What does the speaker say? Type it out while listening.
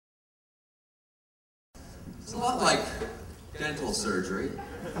It's a lot like dental surgery,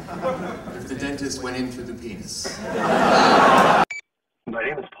 if the dentist went in for the penis. My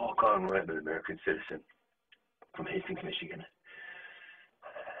name is Paul Conroy. I'm an American citizen from Hastings, Michigan.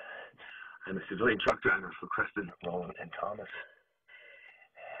 I'm a civilian truck driver for Creston, Roland, and Thomas.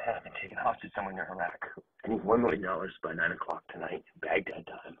 I've been taken hostage somewhere near Iraq. I need $1 million by 9 o'clock tonight, Baghdad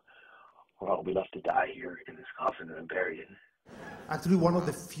time, or I'll be left to die here in this coffin that I'm buried in. Actually, one of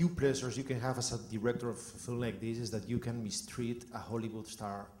the few pleasures you can have as a director of a film like this is that you can mistreat a Hollywood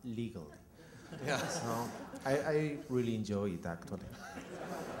star legally. Yeah. So I really enjoy it, actually.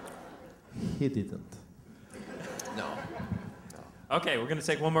 He didn't. No. Okay, we're going to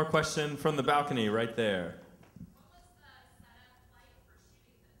take one more question from the balcony right there.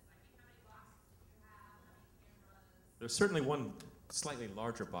 There's certainly one slightly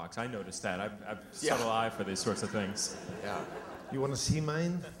larger box. I noticed that. I've subtle eye for these sorts of things. Yeah. You want to see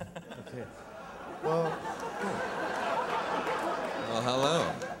mine? Okay. Well. Oh, hello.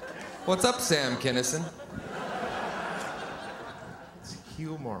 What's up, Sam Kinison? It's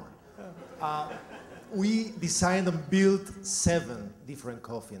humor. We designed and built 7 different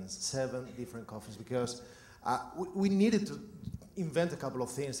coffins, because we needed to invent a couple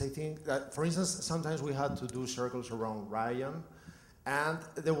of things. I think that, for instance, sometimes we had to do circles around Ryan, and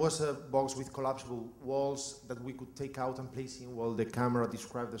there was a box with collapsible walls that we could take out and place in while the camera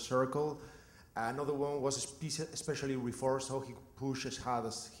described the circle. Another one was especially reinforced, so he could push as hard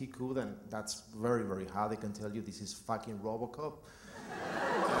as he could, and that's very, very hard. I can tell you this is fucking RoboCop.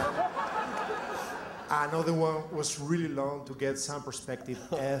 Another one was really long to get some perspective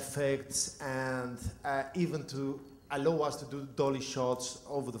effects and even to allow us to do dolly shots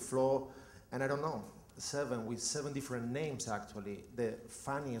over the floor. And I don't know, 7 with 7 different names, actually. The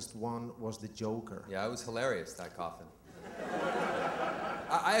funniest one was the Joker. Yeah, it was hilarious, that coffin.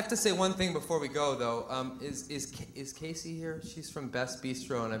 I have to say one thing before we go, though. Is Casey here? She's from Best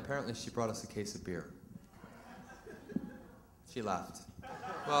Bistro, and apparently she brought us a case of beer. She left.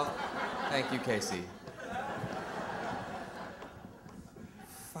 Well, thank you, Casey.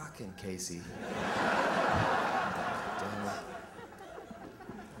 Fucking Casey. Damn it.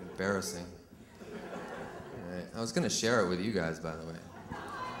 Embarrassing. All right. I was gonna share it with you guys, by the way.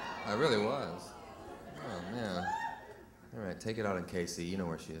 I really was. Oh, man. All right, take it out on Casey. You know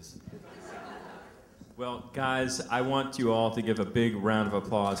where she is. Well, guys, I want you all to give a big round of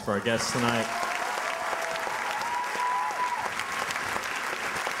applause for our guests tonight.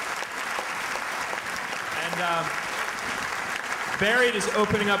 And Buried is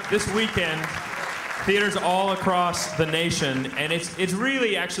opening up this weekend. Theaters all across the nation, and it's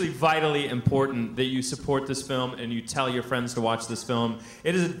really actually vitally important that you support this film and you tell your friends to watch this film.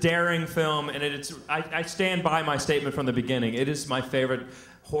 It is a daring film, and I stand by my statement from the beginning. It is my favorite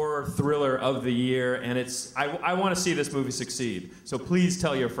horror thriller of the year, and I want to see this movie succeed. So please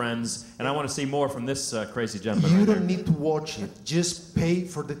tell your friends, and I want to see more from this crazy gentleman. You don't need to watch it. Just pay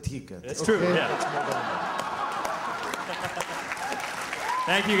for the ticket. It's true, yeah.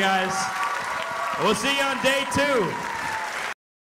 Thank you, guys. We'll see you on day 2.